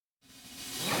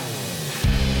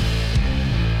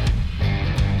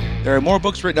There are more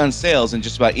books written on sales than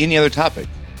just about any other topic,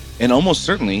 and almost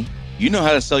certainly, you know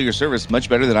how to sell your service much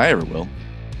better than I ever will.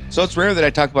 So it's rare that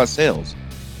I talk about sales,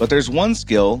 but there's one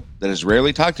skill that is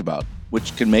rarely talked about,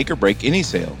 which can make or break any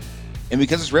sale. And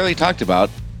because it's rarely talked about,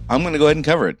 I'm going to go ahead and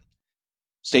cover it.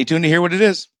 Stay tuned to hear what it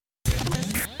is.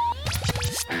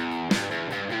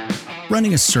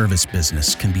 Running a service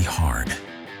business can be hard.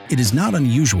 It is not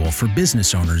unusual for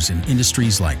business owners in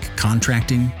industries like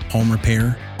contracting, home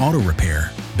repair, auto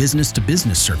repair,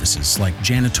 business-to-business services like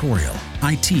janitorial,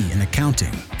 IT and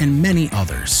accounting, and many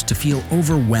others to feel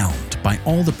overwhelmed by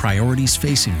all the priorities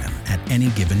facing them at any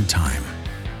given time.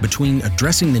 Between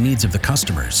addressing the needs of the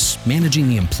customers, managing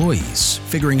the employees,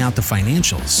 figuring out the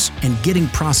financials, and getting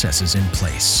processes in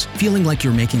place, feeling like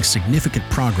you're making significant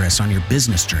progress on your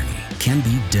business journey can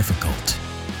be difficult.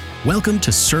 Welcome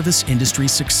to Service Industry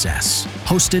Success,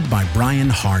 hosted by Brian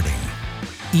Harding.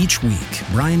 Each week,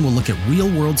 Brian will look at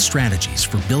real-world strategies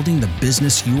for building the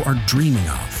business you are dreaming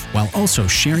of, while also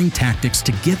sharing tactics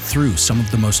to get through some of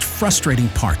the most frustrating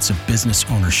parts of business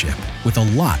ownership with a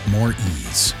lot more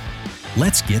ease.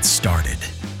 Let's get started.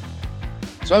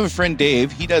 So I have a friend,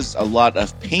 Dave. He does a lot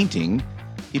of painting.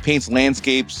 He paints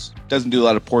landscapes, doesn't do a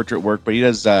lot of portrait work, but he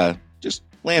does just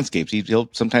landscapes. He'll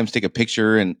sometimes take a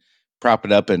picture and prop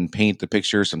it up and paint the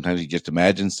picture. Sometimes he just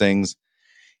imagines things.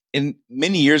 And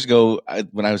many years ago,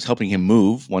 when I was helping him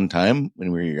move one time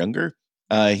when we were younger,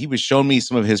 he was showing me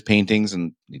some of his paintings,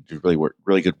 and he did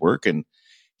really good work. And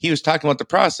he was talking about the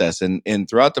process, and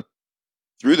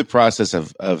through the process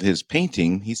of his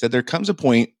painting, he said there comes a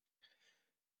point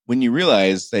when you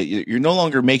realize that you're no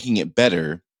longer making it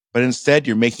better, but instead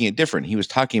you're making it different. He was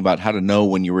talking about how to know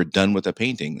when you were done with a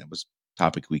painting. That was a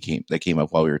topic that came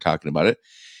up while we were talking about it.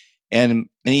 And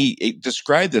he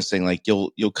described this thing like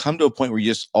you'll come to a point where you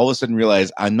just all of a sudden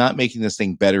realize, I'm not making this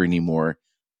thing better anymore.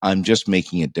 I'm just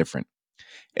making it different.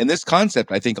 And this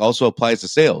concept, I think, also applies to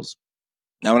sales.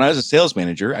 Now, when I was a sales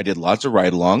manager, I did lots of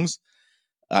ride-alongs.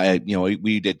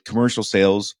 We did commercial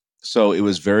sales, so it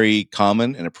was very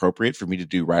common and appropriate for me to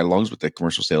do ride-alongs with the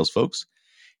commercial sales folks.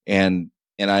 And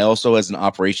I also, as an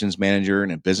operations manager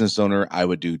and a business owner, I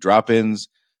would do drop-ins.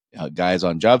 Guys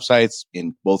on job sites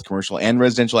in both commercial and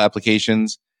residential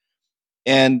applications.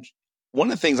 And one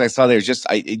of the things I saw there is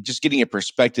just getting a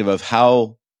perspective of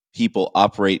how people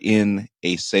operate in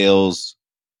a sales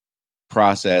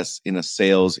process, in a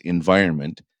sales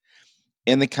environment.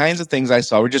 And the kinds of things I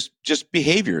saw were just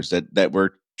behaviors that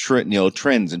were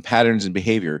trends and patterns in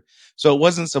behavior. So it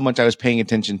wasn't so much I was paying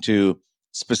attention to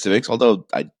specifics, although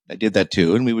I did that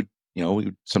too. And we would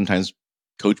sometimes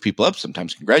coach people up,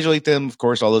 sometimes congratulate them. Of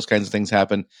course, all those kinds of things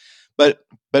happen, but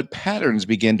patterns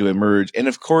begin to emerge. And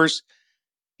of course,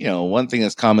 one thing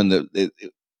that's common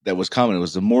that was common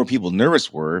was the more people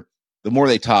nervous were, the more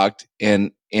they talked.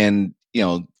 And when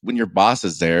your boss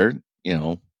is there,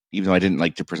 even though I didn't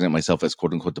like to present myself as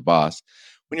quote unquote the boss,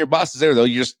 when your boss is there though,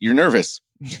 you're nervous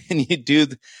and you do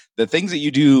the things that you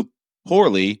do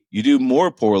poorly, you do more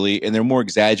poorly, and they're more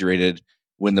exaggerated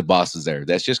when the boss is there.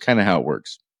 That's just kind of how it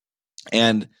works.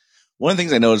 And one of the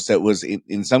things I noticed that was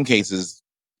in some cases,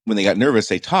 when they got nervous,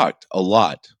 they talked a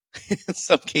lot. In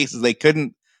some cases, they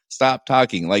couldn't stop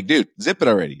talking. Like, dude, zip it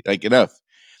already. Like, enough.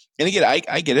 And again,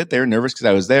 I get it. They're nervous because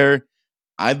I was there.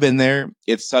 I've been there.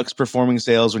 It sucks performing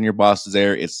sales when your boss is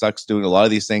there. It sucks doing a lot of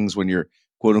these things when you're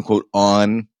quote unquote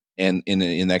on and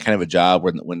in that kind of a job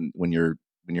when your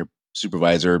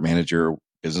supervisor, manager,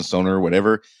 business owner,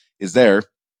 whatever is there.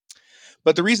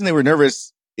 But the reason they were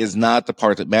nervous is not the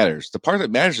part that matters. The part that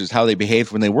matters is how they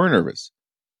behaved when they were nervous.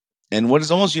 And what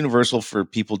is almost universal for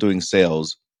people doing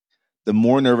sales, the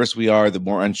more nervous we are, the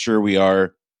more unsure we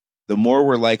are, the more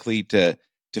we're likely to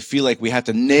feel like we have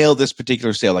to nail this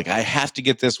particular sale. Like, I have to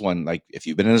get this one. Like if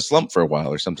you've been in a slump for a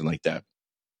while or something like that,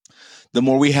 the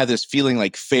more we have this feeling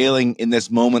like failing in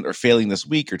this moment or failing this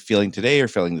week or failing today or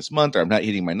failing this month, or I'm not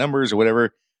hitting my numbers or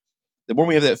whatever, the more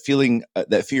we have that feeling,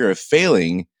 that fear of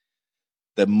failing,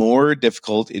 the more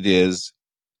difficult it is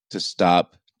to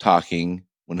stop talking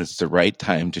when it's the right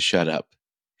time to shut up.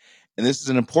 And this is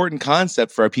an important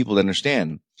concept for our people to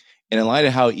understand. And in light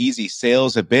of how easy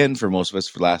sales have been for most of us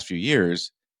for the last few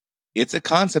years, it's a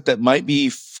concept that might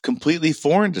be completely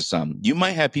foreign to some. You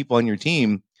might have people on your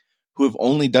team who have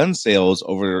only done sales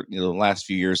over the last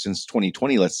few years since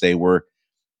 2020, let's say, were,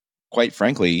 quite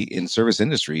frankly, in service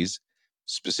industries.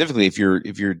 Specifically, if you're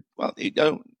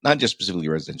not just specifically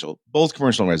residential, both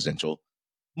commercial and residential,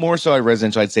 more so at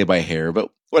residential, I'd say by hair,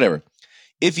 but whatever.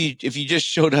 If you just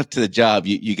showed up to the job,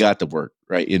 you got the work,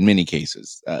 right? In many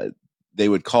cases, they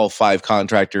would call 5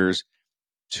 contractors,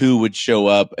 2 would show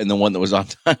up, and the one that was on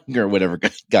time or whatever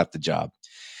got the job.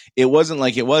 it wasn't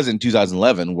like it was in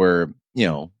 2011 where,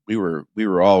 we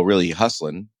were all really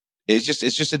hustling. It's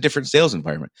just a different sales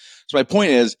environment. So my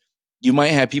point is, you might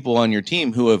have people on your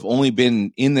team who have only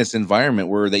been in this environment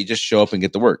where they just show up and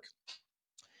get the work.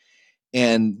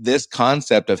 And this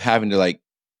concept of having to like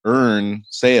earn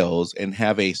sales and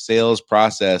have a sales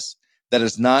process that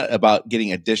is not about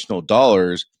getting additional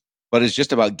dollars, but is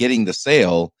just about getting the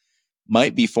sale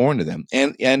might be foreign to them.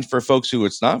 And for folks who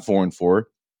it's not foreign for,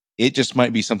 it just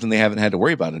might be something they haven't had to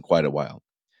worry about in quite a while.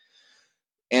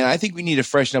 And I think we need to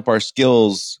freshen up our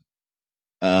skills.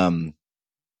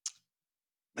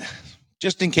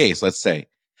 Just in case, let's say,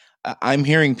 I'm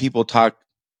hearing people talk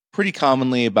pretty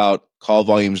commonly about call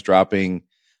volumes dropping.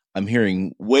 I'm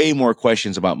hearing way more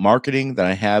questions about marketing than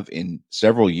I have in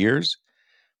several years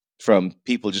from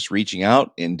people just reaching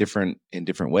out in different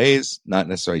ways, not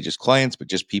necessarily just clients, but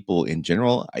just people in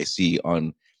general. I see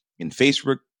in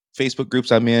Facebook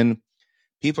groups I'm in,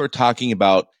 people are talking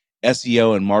about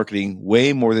SEO and marketing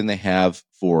way more than they have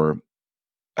for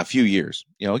a few years.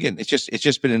 Again, it's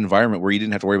just been an environment where you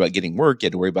didn't have to worry about getting work; you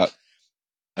had to worry about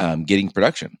getting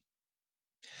production.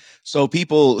 So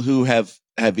people who have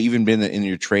even been in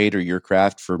your trade or your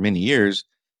craft for many years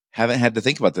haven't had to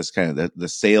think about this kind of the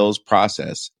sales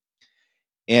process.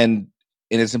 And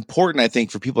it's important, I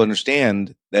think, for people to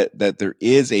understand that there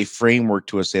is a framework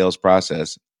to a sales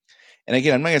process. And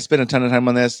again, I'm not going to spend a ton of time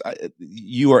on this.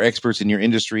 You are experts in your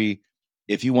industry.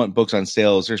 If you want books on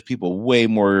sales, there's people way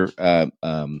more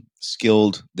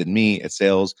skilled than me at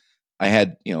sales. I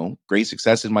had, great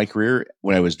success in my career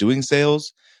when I was doing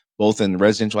sales, both in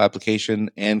residential application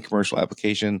and commercial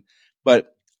application.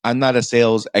 But I'm not a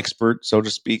sales expert, so to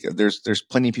speak. There's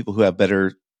plenty of people who have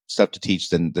better stuff to teach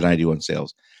than I do on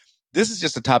sales. This is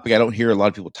just a topic I don't hear a lot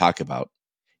of people talk about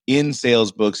in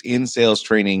sales books, in sales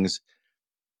trainings.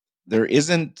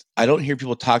 I don't hear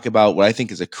people talk about what I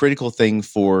think is a critical thing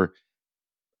for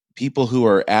people who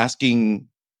are asking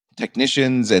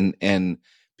technicians and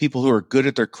people who are good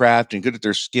at their craft and good at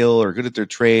their skill or good at their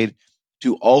trade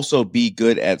to also be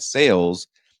good at sales.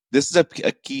 This is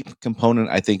a key component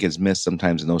I think is missed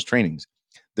sometimes in those trainings.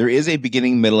 There is a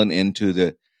beginning, middle, and end to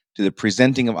the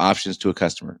presenting of options to a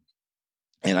customer.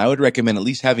 And I would recommend at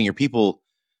least having your people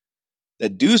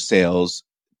that do sales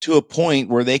to a point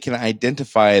where they can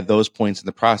identify those points in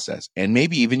the process. And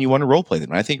maybe even you want to role play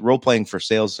them. And I think role playing for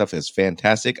sales stuff is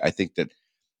fantastic. I think that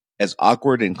as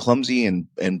awkward and clumsy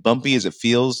and bumpy as it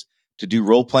feels to do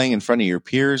role playing in front of your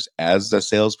peers as the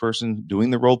salesperson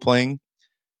doing the role playing,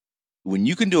 when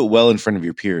you can do it well in front of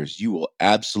your peers, you will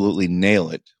absolutely nail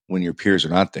it when your peers are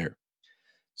not there.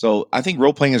 So I think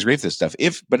role playing is great for this stuff.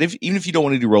 Even if you don't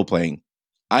want to do role playing,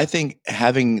 I think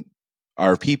having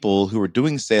our people who are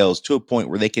doing sales to a point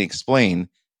where they can explain,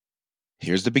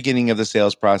 here's the beginning of the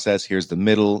sales process, here's the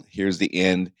middle, here's the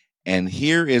end, and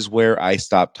here is where I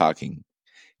stop talking.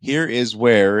 Here is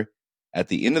where, at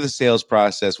the end of the sales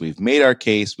process, we've made our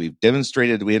case, we've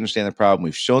demonstrated that we understand the problem,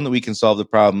 we've shown that we can solve the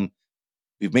problem,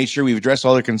 we've made sure we've addressed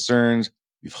all their concerns,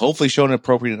 we've hopefully shown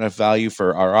appropriate enough value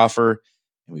for our offer,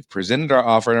 and we've presented our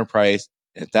offer and our price.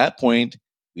 At that point,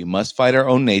 we must fight our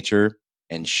own nature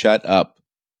and shut up.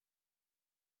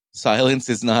 Silence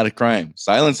is not a crime.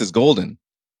 Silence is golden.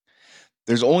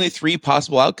 There's only 3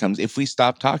 possible outcomes if we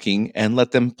stop talking and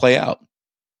let them play out.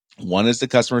 One is the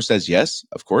customer says yes,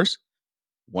 of course.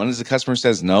 One is the customer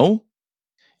says no.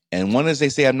 And one is they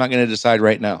say, I'm not going to decide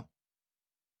right now.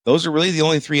 Those are really the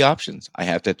only 3 options. I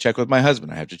have to check with my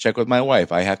husband. I have to check with my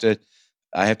wife. I have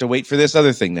to wait for this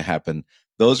other thing to happen.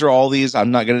 Those are all these,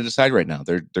 I'm not going to decide right now.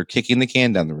 They're kicking the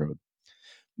can down the road.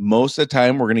 Most of the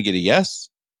time, we're going to get a yes.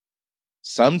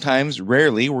 Sometimes,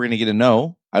 rarely, we're going to get a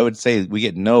no. I would say we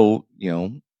get no,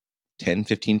 10,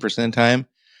 15% of the time.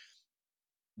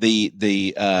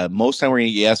 The most time we're going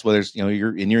to get yes, whether it's,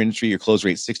 you're in your industry, your close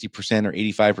rate 60% or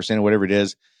 85% or whatever it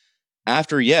is.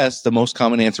 After yes, the most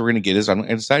common answer we're going to get is, I'm not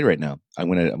going to decide right now.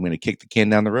 I'm going to kick the can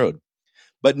down the road.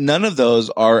 But none of those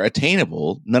are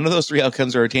attainable. None of those 3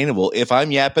 outcomes are attainable if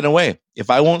I'm yapping away. If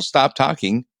I won't stop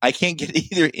talking, I can't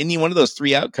get any one of those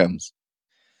 3 outcomes.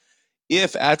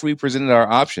 If after we presented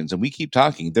our options and we keep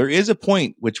talking, there is a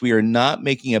point which we are not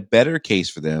making a better case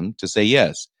for them to say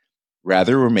yes.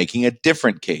 Rather, we're making a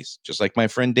different case, just like my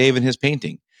friend Dave and his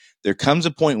painting. There comes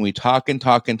a point when we talk and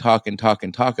talk and talk and talk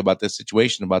and talk about this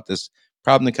situation, about this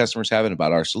problem the customer's having,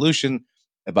 about our solution,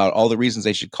 about all the reasons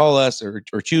they should call us or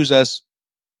choose us.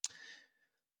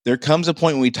 There comes a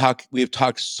point when we have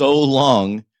talked so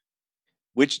long,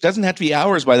 which doesn't have to be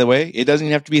hours, by the way. It doesn't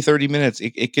even have to be 30 minutes.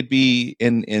 It could be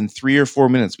in 3 or 4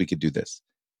 minutes we could do this.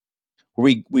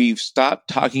 Where we've stopped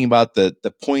talking about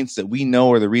the points that we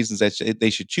know are the reasons that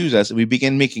they should choose us, and we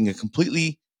begin making a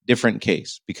completely different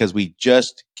case because we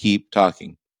just keep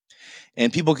talking.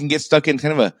 And people can get stuck in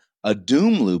kind of a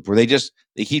doom loop where they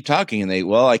keep talking and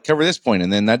I cover this point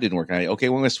and then that didn't work. And okay,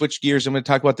 we're going to switch gears. I'm going to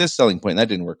talk about this selling point and that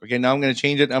didn't work. Okay, now I'm going to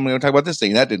change it. I'm going to talk about this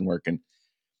thing that didn't work.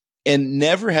 And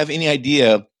never have any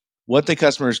idea what the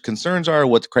customer's concerns are,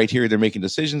 what the criteria they're making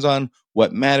decisions on,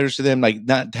 what matters to them, like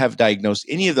not have diagnosed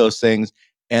any of those things.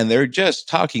 And they're just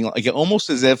talking like almost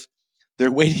as if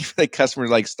they're waiting for the customer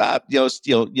to like stop, yell,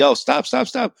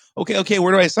 stop. Okay,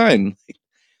 where do I sign?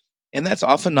 And that's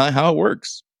often not how it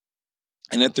works.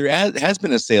 And if there has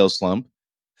been a sales slump,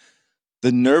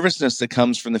 the nervousness that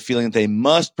comes from the feeling that they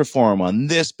must perform on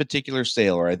this particular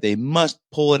sale, or they must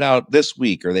pull it out this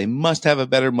week, or they must have a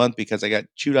better month because I got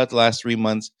chewed out the last 3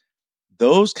 months,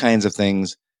 those kinds of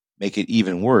things make it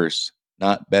even worse,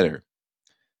 not better.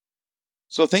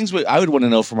 So things I would want to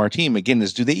know from our team, again,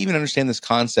 is do they even understand this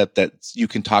concept that you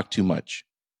can talk too much?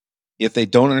 If they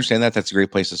don't understand that, that's a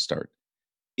great place to start.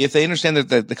 If they understand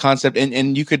that the concept,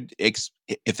 and you could,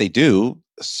 if they do,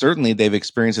 certainly they've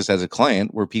experienced this as a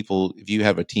client where people, if you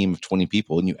have a team of 20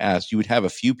 people and you ask, you would have a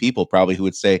few people probably who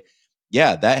would say,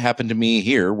 yeah, that happened to me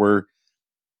here where,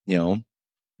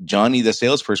 Johnny, the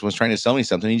salesperson, was trying to sell me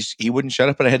something. He wouldn't shut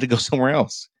up and I had to go somewhere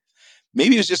else.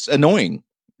 Maybe it was just annoying,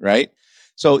 right?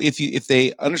 So if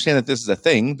they understand that this is a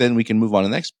thing, then we can move on to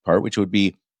the next part, which would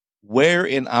be where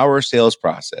in our sales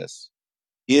process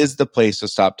is the place to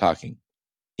stop talking.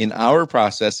 In our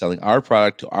process, selling our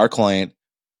product to our client,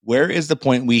 where is the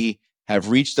point we have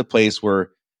reached the place where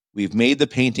we've made the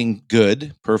painting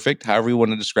good, perfect, however you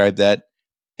want to describe that,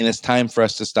 and it's time for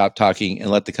us to stop talking and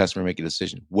let the customer make a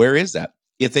decision? Where is that?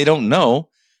 If they don't know,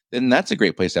 then that's a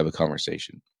great place to have a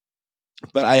conversation.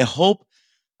 But I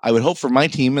would hope for my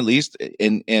team at least,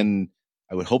 and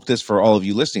I would hope this for all of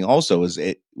you listening also, is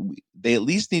they at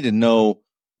least need to know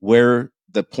where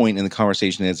the point in the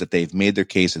conversation is that they've made their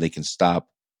case and they can stop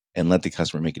and let the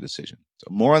customer make a decision. So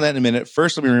more on that in a minute.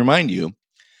 First, let me remind you,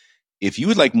 if you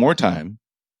would like more time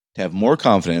to have more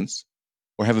confidence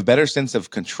or have a better sense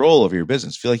of control over your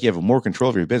business, feel like you have more control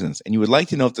over your business, and you would like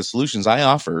to know if the solutions I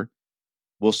offer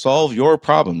will solve your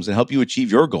problems and help you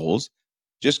achieve your goals,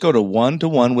 just go to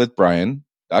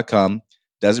one-to-one-with-Brian.com.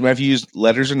 Doesn't matter if you use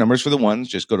letters or numbers for the ones,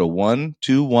 just go to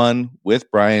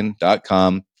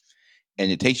one-to-one-with-Brian.com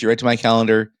and it takes you right to my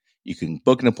calendar. You can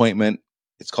book an appointment.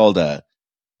 It's called a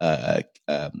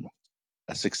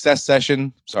success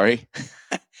session. Sorry.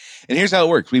 And here's how it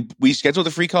works. We schedule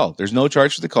the free call. There's no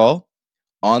charge for the call.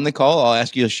 On the call, I'll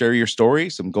ask you to share your story,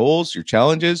 some goals, your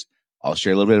challenges. I'll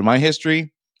share a little bit of my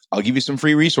history. I'll give you some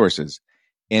free resources.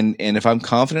 And if I'm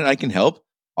confident I can help,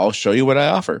 I'll show you what I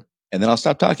offer. And then I'll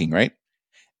stop talking, right?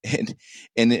 And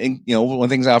one of the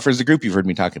things I offer is the group you've heard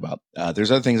me talk about. There's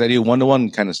other things I do,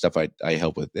 one-to-one kind of stuff I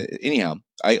help with. Anyhow,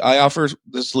 I offer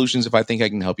the solutions if I think I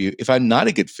can help you. If I'm not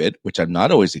a good fit, which I'm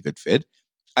not always a good fit,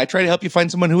 I try to help you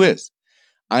find someone who is.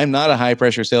 I'm not a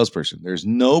high-pressure salesperson. There's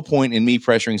no point in me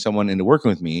pressuring someone into working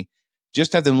with me.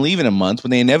 Just have them leave in a month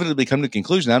when they inevitably come to the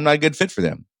conclusion I'm not a good fit for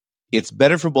them. It's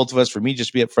better for both of us, for me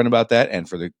just to be upfront about that and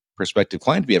for the prospective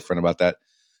client to be upfront about that.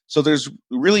 So there's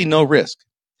really no risk.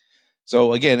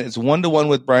 So again, it's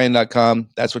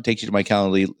one-to-one-with-Brian.com. That's what takes you to my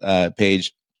Calendly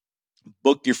page.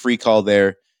 Book your free call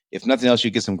there. If nothing else,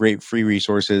 you get some great free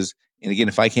resources. And again,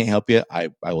 if I can't help you,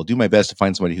 I will do my best to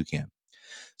find somebody who can.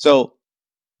 So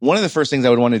one of the first things I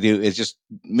would want to do is just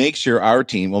make sure our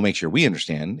team will make sure we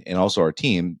understand, and also our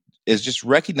team is just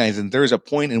recognizing there is a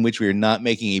point in which we are not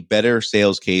making a better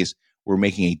sales case. We're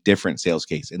making a different sales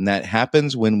case. And that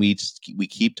happens when we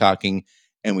keep talking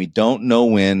and we don't know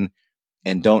when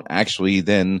and don't actually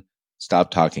then stop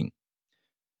talking.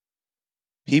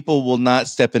 People will not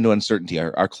step into uncertainty.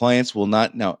 Our clients will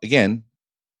not. Now, again,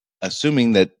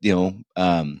 assuming that,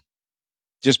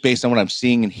 just based on what I'm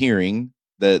seeing and hearing,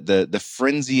 the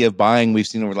frenzy of buying we've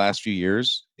seen over the last few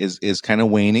years is kind of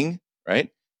waning, right?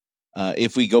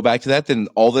 If we go back to that, then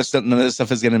all this stuff, none of this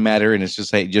stuff is going to matter, and it's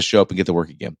just, hey, just show up and get to work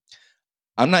again.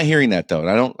 I'm not hearing that though, and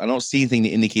I don't see anything to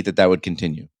indicate that would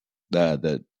continue.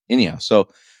 Anyhow, so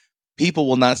people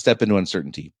will not step into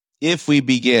uncertainty if we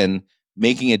begin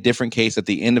making a different case at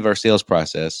the end of our sales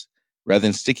process rather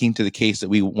than sticking to the case that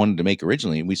we wanted to make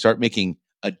originally, and we start making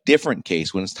a different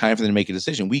case when it's time for them to make a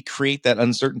decision. We create that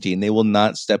uncertainty, and they will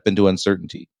not step into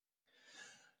uncertainty.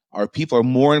 Our people are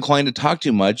more inclined to talk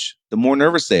too much, the more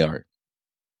nervous they are.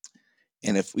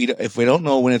 And if we don't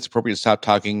know when it's appropriate to stop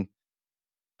talking,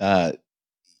 they're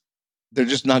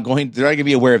just not going. They're not going to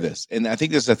be aware of this. And I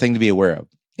think this is a thing to be aware of.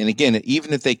 And again,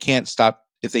 even if they can't stop,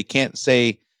 if they can't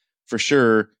say for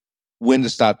sure when to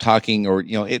stop talking, or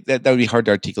that would be hard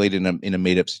to articulate in a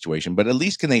made up situation. But at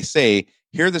least can they say,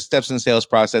 here are the steps in the sales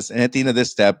process, and at the end of this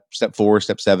step 4,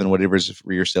 step 7, whatever is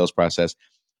for your sales process,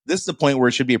 this is the point where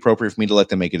it should be appropriate for me to let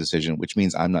them make a decision, which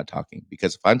means I'm not talking,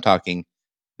 because if I'm talking,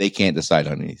 they can't decide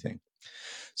on anything.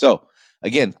 So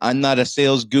again, I'm not a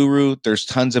sales guru. There's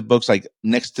tons of books like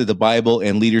next to the Bible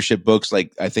and leadership books.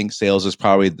 Like, I think sales is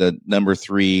probably the number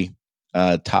 3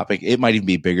 topic. It might even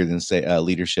be bigger than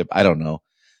leadership. I don't know.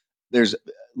 There's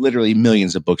literally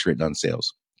millions of books written on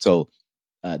sales. So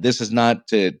this is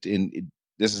not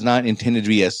intended to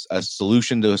be a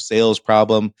solution to a sales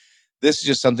problem. This is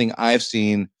just something I've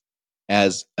seen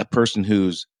as a person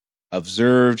who's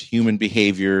observed human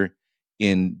behavior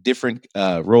in different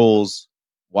roles,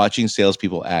 watching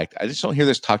salespeople act. I just don't hear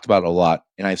this talked about a lot.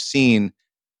 And I've seen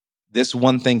this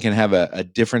one thing can have a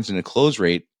difference in a close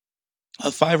rate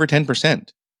of 5 or 10%.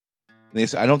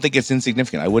 I don't think it's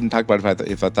insignificant. I wouldn't talk about it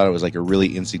if I thought it was like a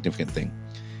really insignificant thing.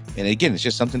 And again, it's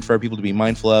just something for our people to be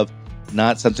mindful of.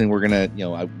 Not something we're gonna,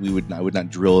 I would not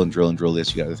drill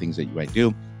this. You got other things that you might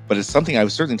do, but it's something I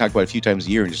would certainly talk about a few times a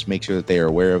year and just make sure that they are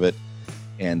aware of it.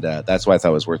 And that's why I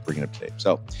thought it was worth bringing up today.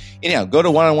 So anyhow, go to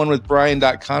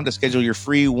oneononewithbrian.com to schedule your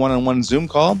free one-on-one Zoom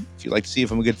call if you'd like to see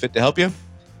if I'm a good fit to help you.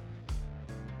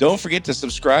 Don't forget to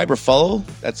subscribe or follow.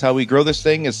 That's how we grow this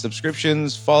thing, is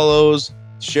subscriptions, follows.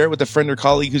 Share it with a friend or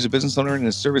colleague who's a business owner in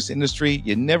the service industry.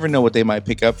 You never know what they might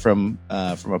pick up from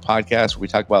a podcast where we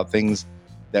talk about things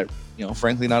that,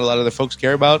 frankly, not a lot of other folks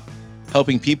care about.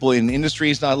 Helping people in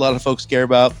industries not a lot of folks care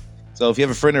about. So if you have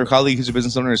a friend or colleague who's a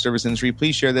business owner in the service industry,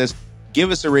 please share this.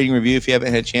 Give us a rating review if you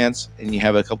haven't had a chance and you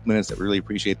have a couple minutes. I really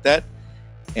appreciate that.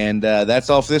 And that's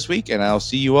all for this week, and I'll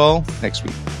see you all next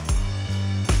week.